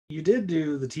you did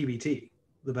do the TBT,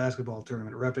 the basketball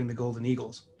tournament, repping the Golden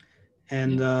Eagles,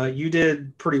 and Yeah. you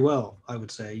did pretty well, I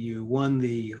would say. You won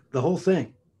the whole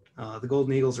thing. The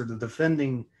Golden Eagles are the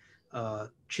defending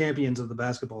champions of the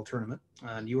basketball tournament,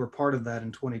 and you were part of that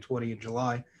in 2020 in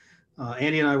July.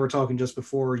 Andy and I were talking just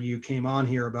before you came on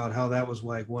here about how that was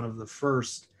like one of the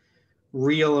first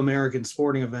real American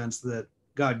sporting events that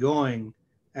got going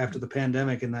after the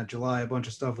pandemic in that July. A bunch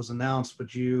of stuff was announced, but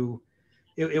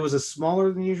it was a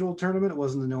smaller than usual tournament. It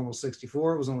wasn't the normal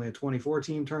 64. It was only a 24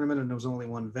 team tournament, and there was only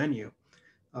one venue.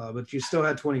 But you still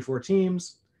had 24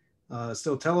 teams,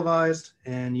 still televised,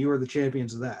 and you were the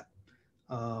champions of that.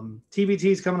 TBT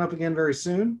is coming up again very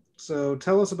soon. So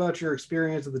tell us about your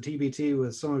experience of the TBT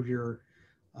with some of your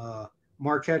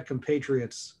Marquette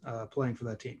compatriots playing for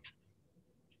that team.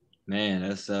 Man,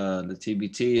 that's the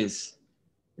TBT is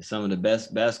some of the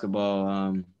best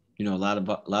basketball. You know, a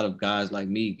lot of guys like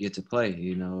me get to play.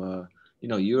 You know,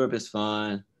 Europe is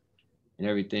fun and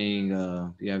everything.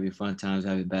 You have your fun times, you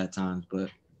have your bad times, but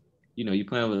you know, you're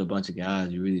playing with a bunch of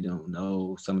guys you really don't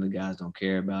know. Some of the guys don't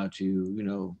care about you. You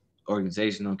know,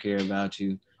 organization don't care about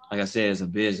you. Like I said, it's a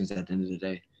business at the end of the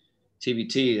day.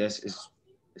 TBT, it's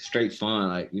straight fun.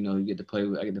 Like, you know, I get to play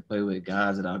with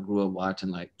guys that I grew up watching,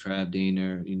 like Trav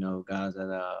Diener, you know, guys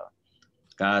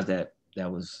that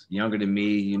was younger than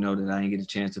me, you know, that I didn't get a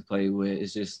chance to play with.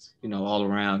 It's just, you know, all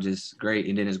around just great.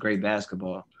 And then it's great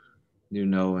basketball, you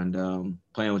know, and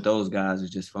playing with those guys is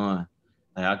just fun.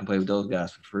 Like, I can play with those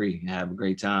guys for free and have a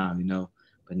great time, you know.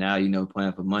 But now, you know,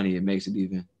 playing for money, it makes it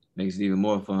even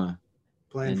more fun.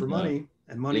 Playing And for money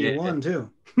and money yeah, you won too.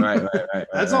 That's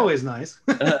right. always nice.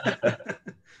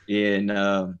 Yeah,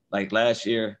 and like last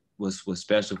year was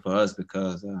special for us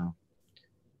because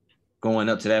going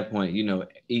up to that point, you know,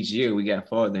 each year we got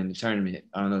farther in the tournament.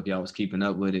 I don't know if y'all was keeping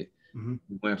up with it. Mm-hmm.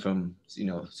 We went from, you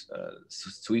know,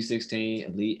 Sweet 16,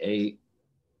 Elite 8,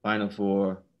 Final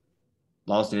Four,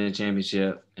 lost in the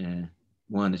championship, and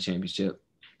won the championship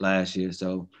last year.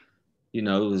 So, you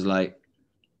know, it was like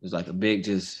a big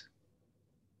just,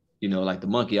 you know, like the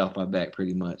monkey off my back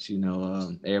pretty much. You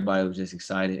know, everybody was just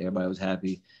excited. Everybody was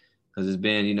happy because it's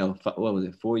been, you know, what was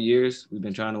it, 4 years we've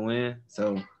been trying to win.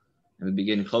 So, and we've been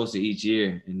getting closer each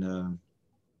year. And,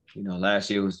 you know, last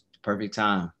year was the perfect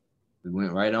time. We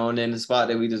went right on in the spot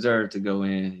that we deserved to go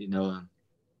in, you know,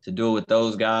 to do it with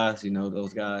those guys, you know,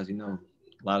 a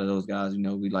lot of those guys, you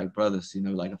know, we like brothers, you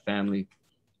know, like a family.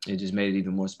 It just made it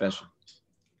even more special.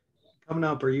 Coming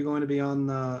up, are you going to be on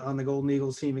the Golden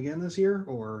Eagles team again this year,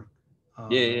 or?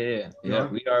 Yeah.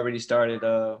 We already started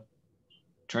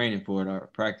training for it, our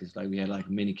practice. Like we had like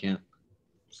a mini camp.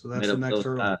 So that's the next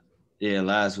hurdle. Yeah,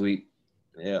 last week.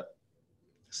 Yeah.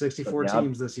 64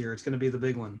 teams this year. It's going to be the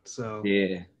big one. So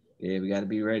yeah, we got to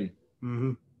be ready.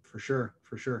 Mm-hmm. For sure.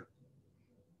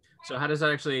 So how does that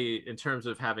actually, in terms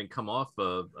of having come off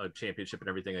of a championship and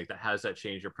everything like that, how does that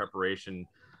change your preparation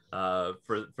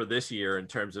for this year in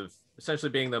terms of essentially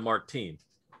being the marked team?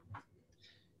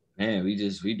 Man,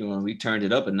 we turned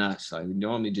it up a notch. Like we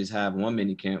normally just have one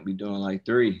mini camp. We doing like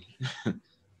 3.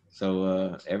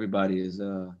 So everybody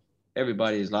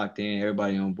is locked in,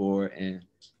 everybody on board, and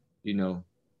you know,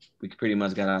 we pretty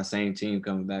much got our same team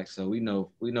coming back. So we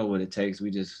know what it takes.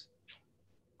 We just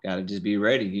gotta just be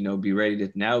ready, you know, be ready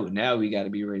to now we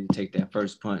gotta be ready to take that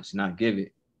first punch, not give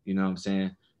it. You know what I'm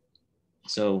saying?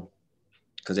 So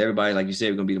because everybody, like you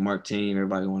said, we're gonna be the marked team,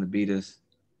 everybody wanna beat us.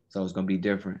 So it's gonna be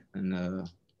different. And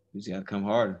we just gotta come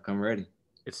harder, come ready.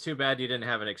 It's too bad you didn't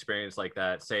have an experience like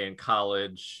that, say in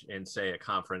college and say a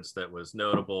conference that was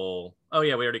notable. Oh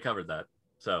yeah, we already covered that.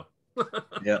 So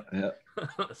yeah.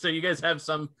 So you guys have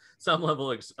some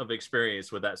level of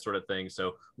experience with that sort of thing.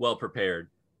 So well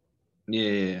prepared.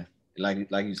 Yeah. Like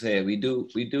you said, we do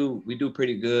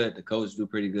pretty good. The coaches do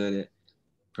pretty good at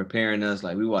preparing us.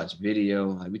 Like we watch video,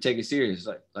 like we take it serious,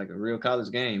 like a real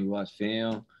college game. We watch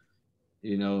film,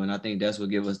 you know, and I think that's what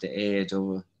gives us the edge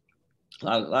over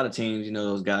a lot of teams. You know,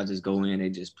 those guys just go in, they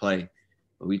just play,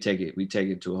 but we take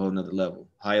it to a whole nother level.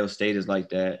 Ohio State is like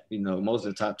that. You know, most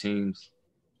of the top teams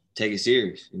take it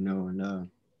serious. You know, and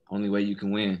only way you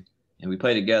can win. And we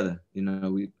play together. You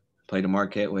know, we play the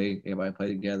Marquette way. Everybody play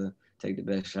together, take the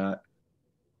best shot.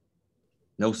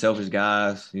 No selfish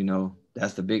guys. You know,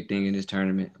 that's the big thing in this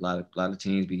tournament. A lot of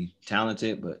teams be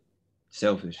talented, but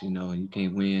selfish. You know, and you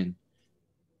can't win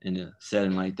in a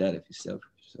setting like that if you're selfish.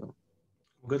 So,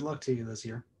 well, good luck to you this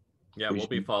year. Yeah, we'll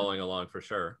be following along for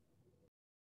sure.